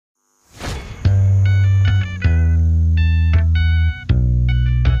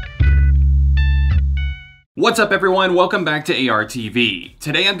What's up everyone, welcome back to ARTV.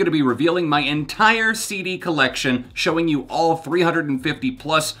 Today I'm going to be revealing my entire CD collection, showing you all 350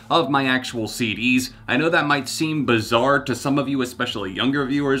 plus of my actual CDs. I know that might seem bizarre to some of you, especially younger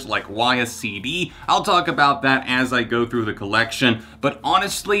viewers, like why a CD? I'll talk about that as I go through the collection, but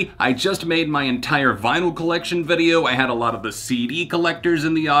honestly, I just made my entire vinyl collection video. I had a lot of the CD collectors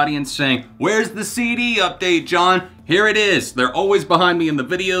in the audience saying, "Where's the CD update, John?" Here it is. They're always behind me in the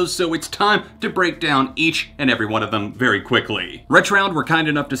videos, so it's time to break down each and every one of them very quickly. Retround were kind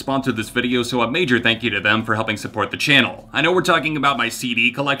enough to sponsor this video, so a major thank you to them for helping support the channel. I know we're talking about my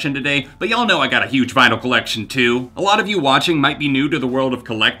CD collection today, but y'all know I got a huge vinyl collection too. A lot of you watching might be new to the world of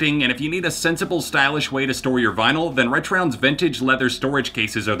collecting, and if you need a sensible, stylish way to store your vinyl, then Retround's vintage leather storage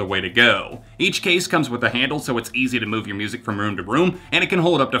cases are the way to go. Each case comes with a handle so it's easy to move your music from room to room, and it can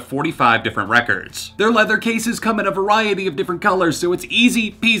hold up to 45 different records. Their leather cases come in a variety of different colors, so it's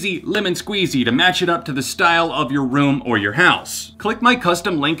easy peasy lemon squeezy to match it up to the style of your room or your house. Click my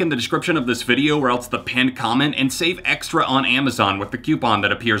custom link in the description of this video or else the pinned comment and save extra on Amazon with the coupon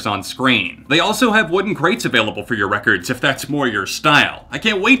that appears on screen. They also have wooden crates available for your records if that's more your style. I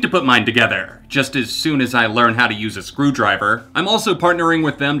can't wait to put mine together, just as soon as I learn how to use a screwdriver. I'm also partnering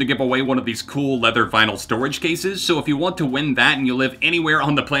with them to give away one of these cool leather vinyl storage cases, so if you want to win that and you live anywhere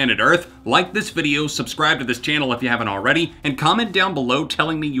on the planet Earth, like this video, subscribe to this channel if you haven't already, and comment down below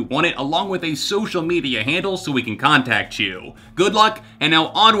telling me you want it along with a social media handle so we can contact you. Good luck, and now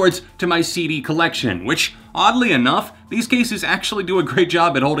onwards to my CD collection, which, oddly enough, these cases actually do a great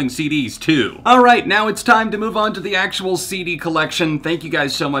job at holding CDs too. Alright, now it's time to move on to the actual CD collection. Thank you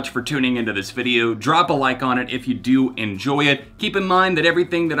guys so much for tuning into this video. Drop a like on it if you do enjoy it. Keep in mind that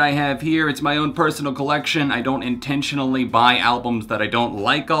everything that I have here, it's my own personal collection. I don't intentionally buy albums that I don't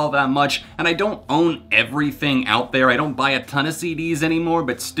like all that much, and I don't own everything out there. I don't buy a ton of CDs anymore,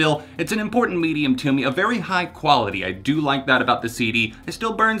 but still, it's an important medium to me, a very high quality. I do like that about the CD. I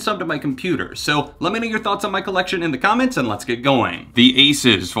still burn some to my computer, so let me know your thoughts on my collection in the comments and let's get going. The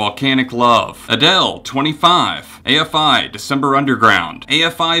Aces, Volcanic Love. Adele, 25. AFI, December Underground.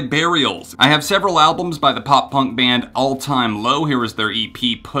 AFI, Burials. I have several albums by the pop punk band All Time Low. Here is their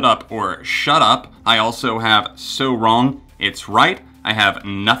EP, Put Up or Shut Up. I also have So Wrong, It's Right. I have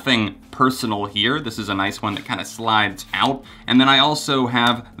Nothing Personal here. This is a nice one that kind of slides out. And then I also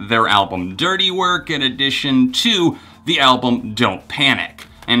have their album Dirty Work in addition to the album Don't Panic.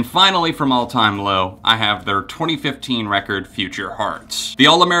 And finally, from All Time Low, I have their 2015 record, Future Hearts. The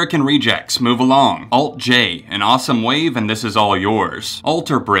All-American Rejects, Move Along. Alt J, An Awesome Wave, and This Is All Yours.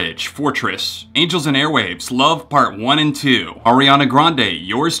 Alter Bridge, Fortress. Angels and Airwaves, Love Part 1 and 2. Ariana Grande,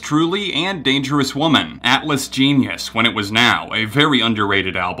 Yours Truly, and Dangerous Woman. Atlas Genius, When It Was Now, a very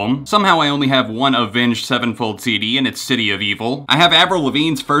underrated album. Somehow I only have one Avenged Sevenfold CD, and it's City of Evil. I have Avril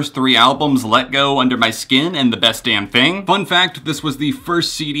Lavigne's first 3 albums, Let Go, Under My Skin, and The Best Damn Thing. Fun fact, this was the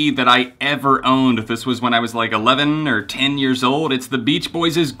first CD that I ever owned. This was when I was like 11 or 10 years old. It's the Beach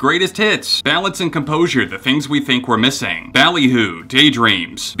Boys' greatest hits. Balance and Composure, The Things We Think We're Missing. Ballyhoo,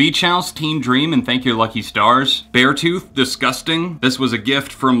 Daydreams. Beach House, Teen Dream, and Thank Your Lucky Stars. Beartooth, Disgusting. This was a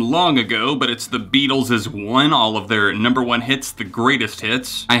gift from long ago, but it's the Beatles' one, all of their #1 hits, the greatest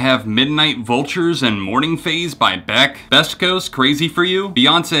hits. I have Midnight Vultures and Morning Phase by Beck. Best Coast, Crazy For You.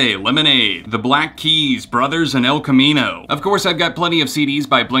 Beyonce, Lemonade. The Black Keys, Brothers, and El Camino. Of course, I've got plenty of CDs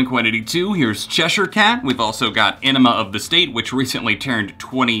by Blink-182. Here's Cheshire Cat. We've also got Enema of the State, which recently turned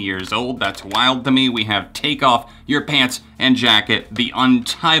 20 years old. That's wild to me. We have Take Off Your Pants and Jacket, the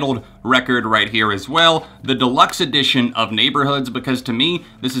untitled record right here as well. The deluxe edition of Neighborhoods, because to me,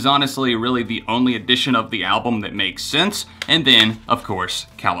 this is honestly really the only edition of the album that makes sense. And then, of course,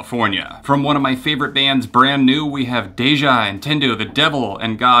 California. From one of my favorite bands, Brand New, we have Deja, Nintendo, The Devil,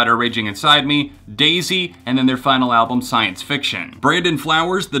 and God Are Raging Inside Me, Daisy, and then their final album, Science Fiction. Brandon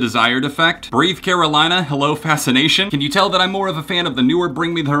Flowers, The Desired Effect. Breathe Carolina, Hello Fascination. Can you tell that I'm more of a fan of the newer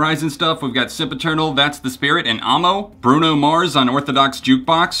Bring Me the Horizon stuff? We've got Sempiternal, That's the Spirit, and Amo. Bruno Mars, Unorthodox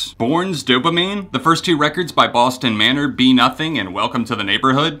Jukebox. Borns, Dopamine. The first 2 records by Boston Manor, Be Nothing, and Welcome to the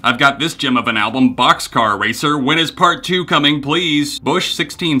Neighborhood. I've got this gem of an album, Boxcar Racer. When is part 2 coming, please? Bush,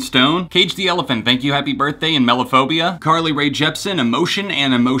 16 Stone. Cage the Elephant, Thank You Happy Birthday, and Melophobia. Carly Rae Jepsen, Emotion,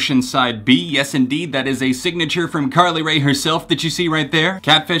 and Emotion Side B. Yes, indeed, that is a signature from Carly Rae herself that you see right there.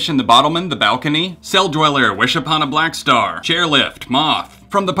 Catfish and the Bottleman, The Balcony. Cell Dweller, Wish Upon a Black Star. Chairlift, Moth.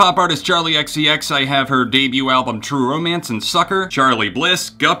 From the pop artist Charlie XCX, I have her debut album True Romance and Sucker, Charlie Bliss,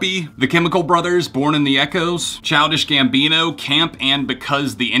 Guppy, The Chemical Brothers, Born in the Echoes, Childish Gambino, Camp, and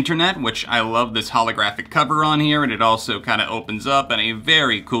Because the Internet, which I love this holographic cover on here, and it also kind of opens up in a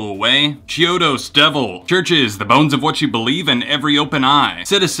very cool way. Chiodos, Devil, Churches, The Bones of What You Believe, and Every Open Eye,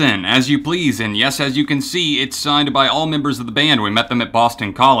 Citizen, As You Please, and yes, as you can see, it's signed by all members of the band. We met them at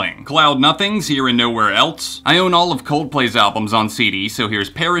Boston Calling. Cloud Nothings, Here and Nowhere Else. I own all of Coldplay's albums on CD, so here's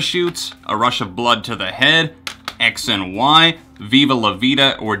Parachutes, A Rush of Blood to the Head, X and Y, Viva La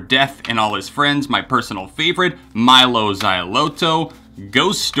Vida or Death and All His Friends, my personal favorite, Milo Xylotto,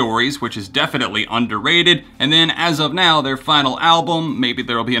 Ghost Stories, which is definitely underrated, and then as of now, their final album, maybe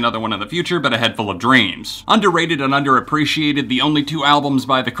there'll be another one in the future, but A Head Full of Dreams. Underrated and underappreciated, the only two albums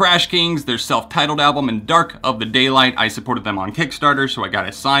by the Crash Kings, their self-titled album and Dark of the Daylight. I supported them on Kickstarter, so I got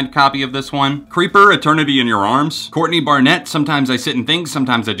a signed copy of this one. Creeper, Eternity in Your Arms. Courtney Barnett, Sometimes I Sit and Think,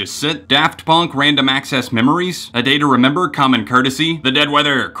 Sometimes I Just Sit. Daft Punk, Random Access Memories. A Day to Remember, Common Courtesy. The Dead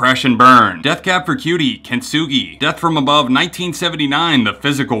Weather, Crash and Burn. Death Cab for Cutie, Kintsugi. Death from Above, 1979, The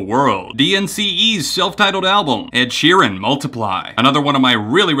Physical World. DNCE's self-titled album. Ed Sheeran, Multiply. Another one of my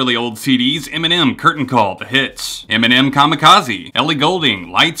really old CDs, Eminem, Curtain Call, The Hits. Eminem, Kamikaze. Ellie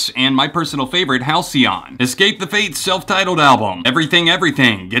Goulding, Lights, and my personal favorite, Halcyon. Escape the Fates self-titled album. Everything,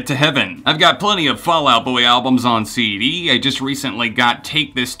 Get to Heaven. I've got plenty of Fall Out Boy albums on CD. I just recently got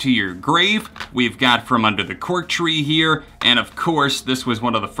Take This to Your Grave. We've got From Under the Cork Tree here. And of course, this was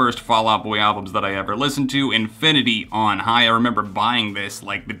one of the first Fall Out Boy albums that I ever listened to, Infinity on High. I remember buying this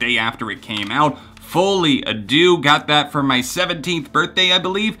like the day after it came out. Fully Adieu, got that for my 17th birthday, I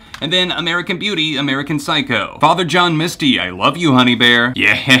believe. And then American Beauty, American Psycho. Father John Misty, I Love You, Honey Bear.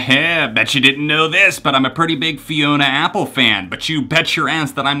 Yeah, bet you didn't know this, but I'm a pretty big Fiona Apple fan. But you bet your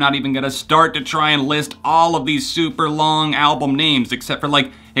ass that I'm not even gonna start to try and list all of these super long album names, except for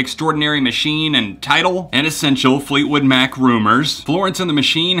like Extraordinary Machine and Title, and Essential, Fleetwood Mac, Rumors, Florence and the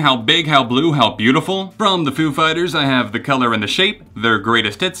Machine, How Big, How Blue, How Beautiful. From the Foo Fighters, I have The Color and the Shape, their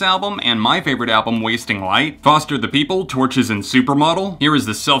Greatest Hits album, and my favorite album, Wasting Light. Foster the People, Torches and Supermodel. Here is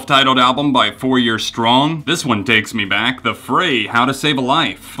the self-titled album by 4 Year Strong. This one takes me back. The Fray, How to Save a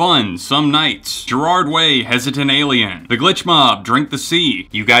Life. Fun, Some Nights. Gerard Way, Hesitant Alien. The Glitch Mob, Drink the Sea.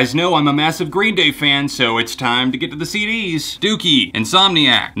 You guys know I'm a massive Green Day fan, so it's time to get to the CDs. Dookie,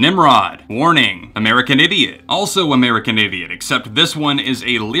 Insomniac, Nimrod, Warning, American Idiot. Also American Idiot, except this one is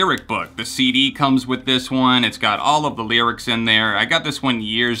a lyric book. The CD comes with this one. It's got all of the lyrics in there. I got this one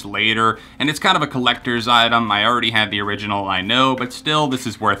years later, and it's kind of a collector's item. I already had the original, I know, but still, this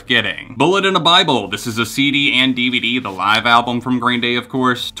is worth getting. Bullet in a Bible. This is a CD and DVD, the live album from Green Day, of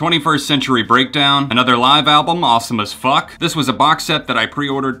course. 21st Century Breakdown, another live album, awesome as fuck. This was a box set that I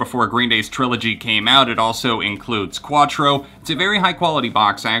pre-ordered before Green Day's trilogy came out. It also includes Quattro. It's a very high quality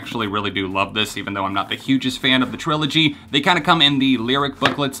box. I actually really do love this, even though I'm not the hugest fan of the trilogy. They kind of come in the lyric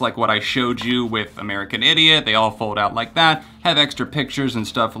booklets like what I showed you with American Idiot. They all fold out like that. Have extra pictures and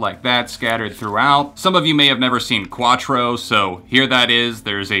stuff like that scattered throughout. Some of you may have never seen Quattro, so here that is.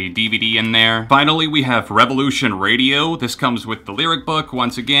 There's a DVD in there. Finally, we have Revolution Radio. This comes with the lyric book.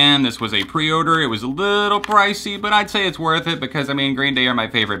 Once again, this was a pre-order. It was a little pricey, but I'd say it's worth it because, I mean, Green Day are my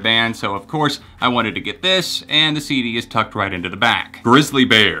favorite band, so of course I wanted to get this, and the CD is tucked right into the back. Grizzly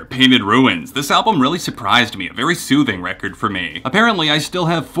Bear, Painted Ruins. This album really surprised me. A very soothing record for me. Apparently, I still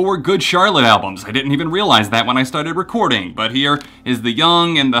have 4 Good Charlotte albums. I didn't even realize that when I started recording, but here is The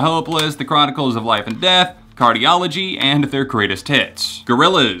Young and the Hopeless, The Chronicles of Life and Death, Cardiology, and their greatest hits.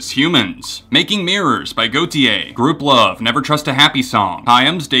 Gorillaz, Humans, Making Mirrors by Gautier, Group Love, Never Trust a Happy Song,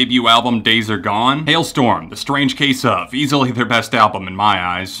 Haim's debut album Days Are Gone, Hailstorm, The Strange Case Of, easily their best album in my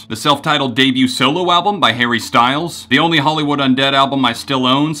eyes, the self-titled debut solo album by Harry Styles, the only Hollywood Undead album I still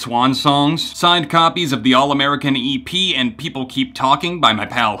own, Swan Songs, signed copies of the All-American EP and People Keep Talking by my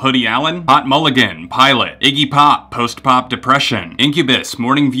pal Hoodie Allen, Hot Mulligan, Pilot, Iggy Pop, Post-Pop Depression, Incubus,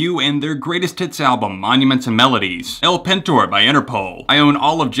 Morning View, and their greatest hits album, Monuments and Melodies, El Pentor by Interpol. I own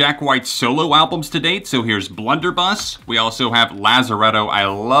all of Jack White's solo albums to date, so here's Blunderbuss. We also have Lazaretto. I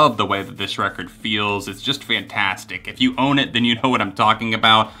love the way that this record feels. It's just fantastic. If you own it, then you know what I'm talking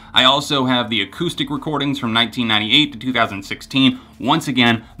about. I also have the acoustic recordings from 1998 to 2016. Once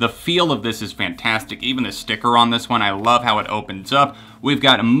again, the feel of this is fantastic. Even the sticker on this one, I love how it opens up. We've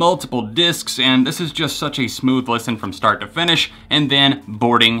got multiple discs, and this is just such a smooth listen from start to finish. And then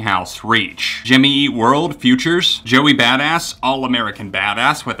Boarding House Reach. Jimmy Eat World, Futures. Joey Badass, All-American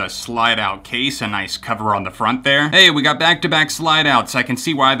Badass with a slide-out case, a nice cover on the front there. Hey, we got back-to-back slide-outs. I can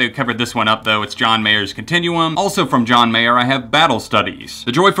see why they covered this one up, though. It's John Mayer's Continuum. Also from John Mayer, I have Battle Studies.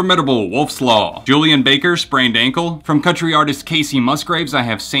 The Joy for Formidable, Wolf's Law. Julian Baker, Sprained Ankle. From country artist Casey Musgraves, I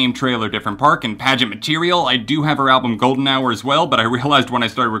have Same Trailer, Different Park and Pageant Material. I do have her album Golden Hour as well, but I realized when I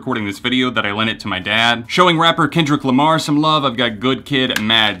started recording this video that I lent it to my dad. Showing rapper Kendrick Lamar some love, I've got Good Kid,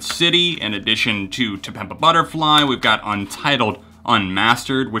 Mad City. In addition to Pimp a Butterfly, we've got Untitled,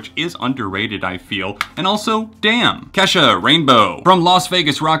 Unmastered, which is underrated, I feel, and also Damn. Kesha, Rainbow. From Las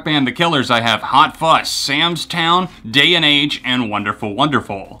Vegas rock band The Killers, I have Hot Fuss, Sam's Town, Day and Age, and Wonderful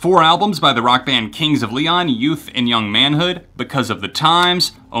Wonderful. 4 albums by the rock band Kings of Leon, Youth and Young Manhood, Because of the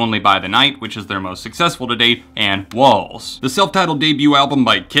Times, Only by the Night, which is their most successful to date, and Walls. The self-titled debut album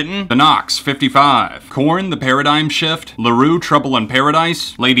by Kitten, The Knox, 55. Korn, The Paradigm Shift, LaRue, Trouble in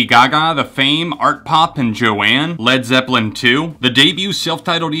Paradise, Lady Gaga, The Fame, Art Pop, and Joanne, Led Zeppelin 2. The debut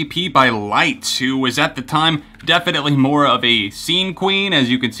self-titled EP by Lights, who was at the time definitely more of a scene queen, as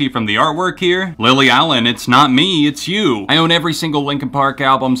you can see from the artwork here. Lily Allen, It's Not Me, It's You. I own every single Linkin Park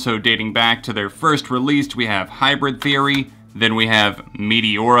album, so dating back to their first release, we have Hybrid Theory, then we have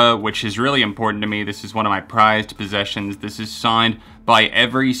Meteora, which is really important to me. This is one of my prized possessions. This is signed by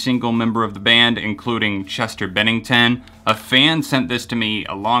every single member of the band, including Chester Bennington. A fan sent this to me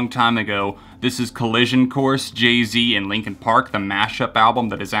a long time ago. This is Collision Course, Jay-Z, and Linkin Park, the mashup album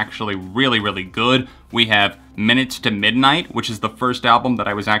that is actually really, really good. We have Minutes to Midnight, which is the first album that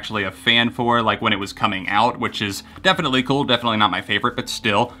I was actually a fan for, like when it was coming out, which is definitely cool, definitely not my favorite, but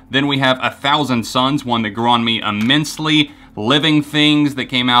still. Then we have 1,000 Suns, one that grew on me immensely. Living Things that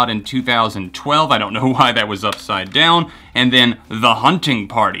came out in 2012. I don't know why that was upside down. And then The Hunting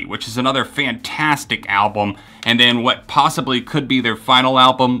Party, which is another fantastic album. And then what possibly could be their final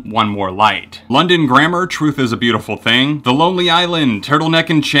album, One More Light. London Grammar, Truth is a Beautiful Thing. The Lonely Island, Turtleneck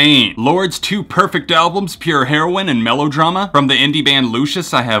and Chain. Lord's 2 perfect albums, Pure Heroine and Melodrama. From the indie band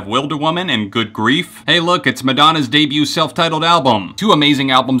Lucius, I have Will-to-Woman and Good Grief. Hey look, it's Madonna's debut self-titled album. 2 amazing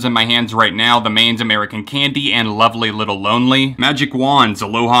albums in my hands right now, The Main's American Candy and Lovely Little Lonely. Magic Wands,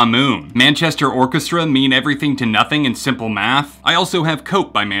 Aloha Moon. Manchester Orchestra, Mean Everything to Nothing and Simple Math. I also have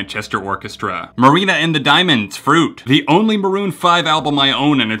Cope by Manchester Orchestra. Marina and the Diamonds, Fruit. The only Maroon 5 album I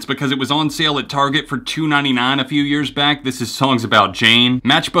own, and it's because it was on sale at Target for $2.99 a few years back. This is Songs About Jane.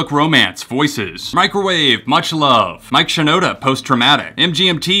 Matchbook Romance, Voices. Microwave, Much Love. Mike Shinoda, Post Traumatic.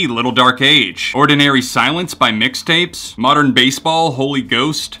 MGMT, Little Dark Age. Ordinary Silence by Mixtapes. Modern Baseball, Holy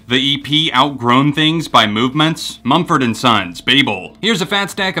Ghost. The EP Outgrown Things by Movements. Mumford & Sons, Babel. Here's a fat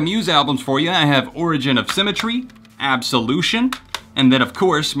stack of Muse albums for you. I have Origin of Symmetry, Absolution, and then of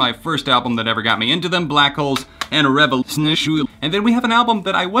course my first album that ever got me into them, Black Holes and Revolution. And then we have an album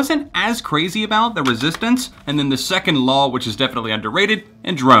that I wasn't as crazy about, The Resistance, and then The Second Law, which is definitely underrated,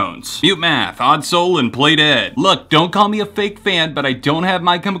 and Drones. Mute Math, Odd Soul, and Play Dead. Look, don't call me a fake fan, but I don't have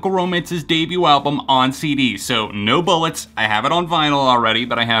My Chemical Romance's debut album on CD, so no bullets. I have it on vinyl already,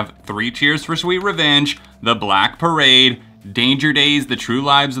 but I have 3 Cheers for Sweet Revenge, The Black Parade, Danger Days, The True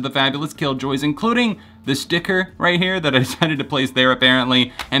Lives of the Fabulous Killjoys, including the sticker right here that I decided to place there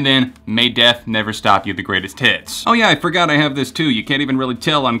apparently, and then May Death Never Stop You, the greatest hits. Oh yeah, I forgot I have this too. You can't even really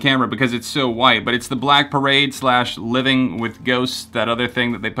tell on camera because it's so white, but it's the Black Parade / Living with Ghosts, that other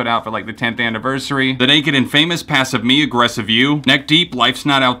thing that they put out for like the 10th anniversary. The Naked and Famous, Passive Me, Aggressive You. Neck Deep, Life's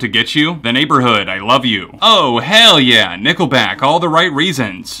Not Out to Get You. The Neighborhood, I Love You. Oh, hell yeah, Nickelback, All the Right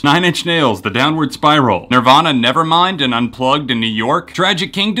Reasons. 9 Inch Nails, The Downward Spiral. Nirvana, Nevermind and Unplugged in New York.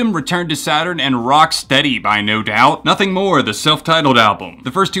 Tragic Kingdom, Return to Saturn, and Rock Steady by No Doubt. Nothing More, the self-titled album.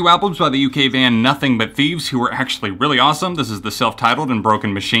 The first 2 albums by the UK band Nothing But Thieves, who were actually really awesome. This is the self-titled and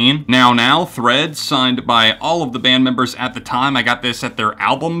Broken Machine. Now, Threads, signed by all of the band members at the time. I got this at their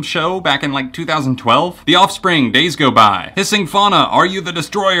album show back in like 2012. The Offspring, Days Go By. Hissing Fauna, Are You the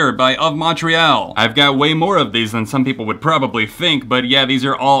Destroyer by Of Montreal. I've got way more of these than some people would probably think, but yeah, these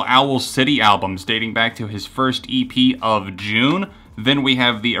are all Owl City albums dating back to his first EP of June. Then we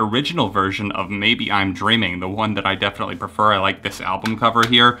have the original version of Maybe I'm Dreaming, the one that I definitely prefer. I like this album cover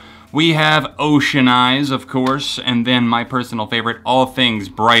here. We have Ocean Eyes, of course, and then my personal favorite, All Things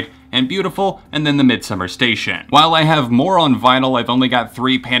Bright and Beautiful, and then The Midsummer Station. While I have more on vinyl, I've only got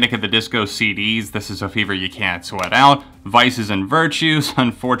 3 Panic at the Disco CDs. This is a fever you can't sweat out. Vices and Virtues,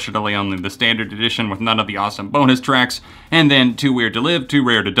 unfortunately only the standard edition with none of the awesome bonus tracks, and then Too Weird to Live, Too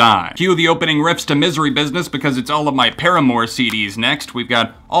Rare to Die. Cue the opening riffs to Misery Business because it's all of my Paramore CDs next. We've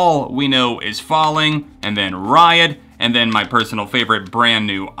got All We Know Is Falling, and then Riot, and then my personal favorite, Brand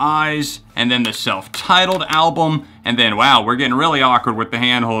New Eyes, and then the self-titled album, and then, wow, we're getting really awkward with the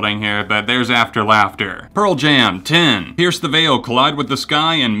hand-holding here, but there's After Laughter. Pearl Jam, 10. Pierce the Veil, Collide with the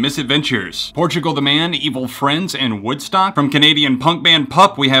Sky, and Misadventures. Portugal the Man, Evil Friends, and Woodstock. From Canadian punk band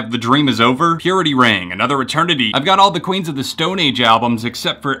Pup, we have The Dream Is Over, Purity Ring, Another Eternity. I've got all the Queens of the Stone Age albums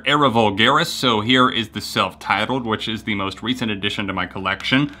except for Era Vulgaris, so here is the self-titled, which is the most recent addition to my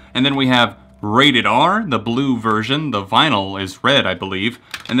collection. And then we have Rated R, the blue version. The vinyl is red, I believe.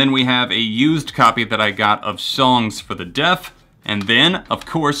 And then we have a used copy that I got of Songs for the Deaf. And then, of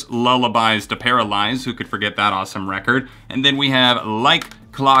course, Lullabies to Paralyze. Who could forget that awesome record? And then we have Like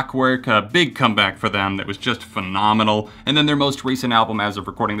Clockwork, a big comeback for them that was just phenomenal. And then their most recent album as of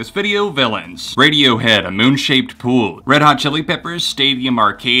recording this video, Villains. Radiohead, A Moon-Shaped Pool. Red Hot Chili Peppers, Stadium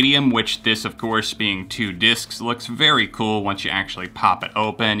Arcadium, which this, of course, being 2 discs, looks very cool once you actually pop it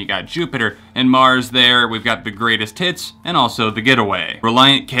open. You got Jupiter and Mars there. We've got the Greatest Hits, and also The Getaway.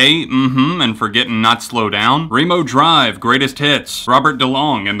 Reliant K, and Forgetting Not Slow Down. Remo Drive, Greatest Hits. Robert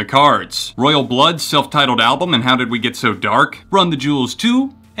DeLong and the Cards. Royal Blood, self-titled album, and How Did We Get So Dark? Run the Jewels 2,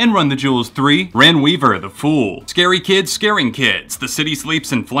 and Run the Jewels 3, Ran Weaver, The Fool, Scary Kids, Scaring Kids, The City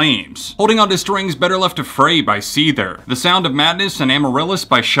Sleeps in Flames, Holding On to Strings, Better Left to Fray by Seether, The Sound of Madness and Amaryllis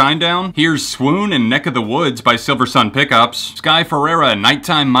by Shinedown, Here's Swoon and Neck of the Woods by Silver Sun Pickups, Sky Ferreira,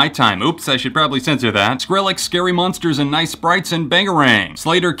 Nighttime My Time, oops, I should probably censor that, Skrillex, Scary Monsters and Nice Sprites and Bangarang,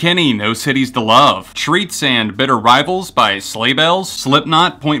 Slater Kenny, No Cities to Love, Treats and Bitter Rivals by Sleigh Bells,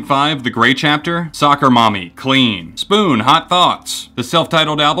 Slipknot, Point 5, The Gray Chapter, Soccer Mommy, Clean, Spoon, Hot Thoughts, the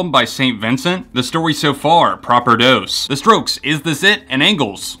self-titled album by St. Vincent, The Story So Far, Proper Dose, The Strokes, Is This It, and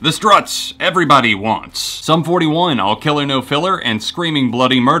Angles, The Struts, Everybody Wants, Sum 41, All Killer No Filler, and Screaming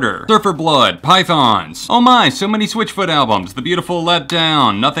Bloody Murder, Surfer Blood, Pythons, oh my, so many Switchfoot albums, The Beautiful Let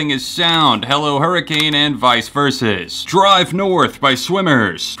Down, Nothing Is Sound, Hello Hurricane, and Vice Versus, Drive North by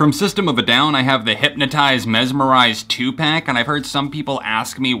Swimmers. From System of a Down, I have the Hypnotize Mesmerize 2-pack, and I've heard some people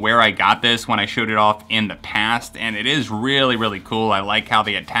ask me where I got this when I showed it off in the past, and it is really, really cool. I like how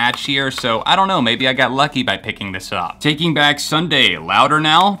they attach here, so I don't know, maybe I got lucky by picking this up. Taking Back Sunday, Louder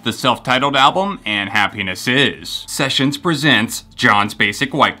Now, the self-titled album, and Happiness Is. Sessions presents John's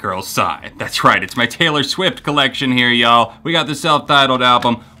Basic White Girl Side. That's right, it's my Taylor Swift collection here, y'all. We got the self-titled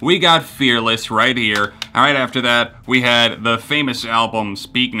album, we got Fearless right here. All right, after that, we had the famous album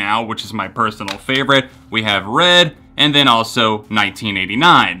Speak Now, which is my personal favorite. We have Red, and then also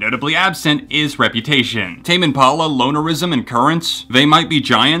 1989. Notably absent is Reputation. Tame Impala, Lonerism, and Currents. They Might Be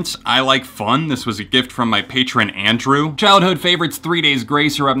Giants, I Like Fun. This was a gift from my patron Andrew. Childhood favorites 3 Days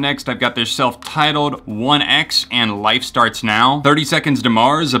Grace are up next. I've got their self-titled 1X and Life Starts Now. 30 Seconds to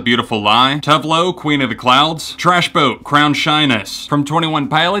Mars, A Beautiful Lie. Tuvlo, Queen of the Clouds. Trash Boat, Crown Shyness. From 21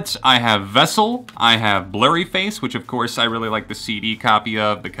 Pilots, I have Vessel. I have Blurry Face, which of course I really like the CD copy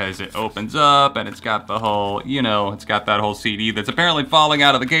of because it opens up and it's got the whole, you know, it's got that whole CD that's apparently falling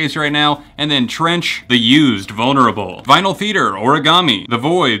out of the case right now. And then Trench, The Used, Vulnerable. Vinyl Theater, Origami. The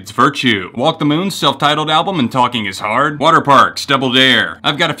Voids, Virtue. Walk the Moon, self-titled album, and Talking Is Hard. Water Parks, Double Dare.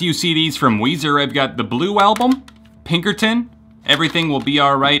 I've got a few CDs from Weezer. I've got the Blue Album, Pinkerton, Everything Will Be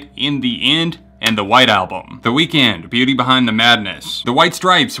Alright in the End, and the White Album. The Weeknd, Beauty Behind the Madness. The White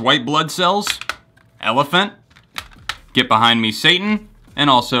Stripes, White Blood Cells, Elephant, Get Behind Me Satan, and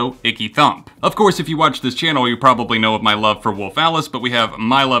also Icky Thump. Of course, if you watch this channel, you probably know of my love for Wolf Alice, but we have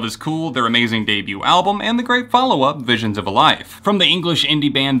My Love Is Cool, their amazing debut album, and the great follow-up, Visions of a Life. From the English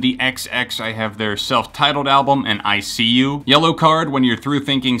indie band The XX, I have their self-titled album, and I See You. Yellow Card, When You're Through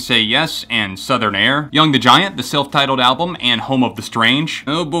Thinking Say Yes, and Southern Air. Young the Giant, the self-titled album, and Home of the Strange.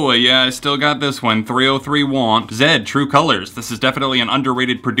 Oh boy, yeah, I still got this one, 303 Want. Zed, True Colors, this is definitely an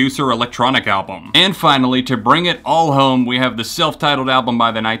underrated producer electronic album. And finally, to bring it all home, we have the self-titled album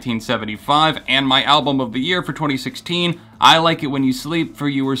by the 1975, and my album of the year for 2016, I Like It When You Sleep, for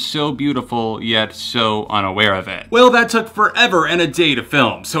you were so beautiful, yet so unaware of it. Well, that took forever and a day to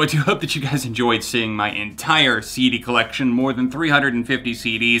film, so I do hope that you guys enjoyed seeing my entire CD collection, more than 350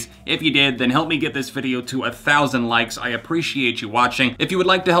 CDs. If you did, then help me get this video to 1,000 likes. I appreciate you watching. If you would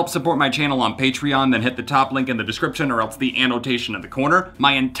like to help support my channel on Patreon, then hit the top link in the description or else the annotation in the corner.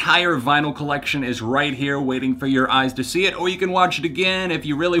 My entire vinyl collection is right here waiting for your eyes to see it, or you can watch it again if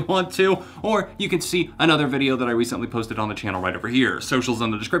you really want to, or you can see another video that I recently posted on the channel right over here. Socials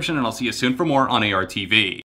in the description, and I'll see you soon for more on ARTV.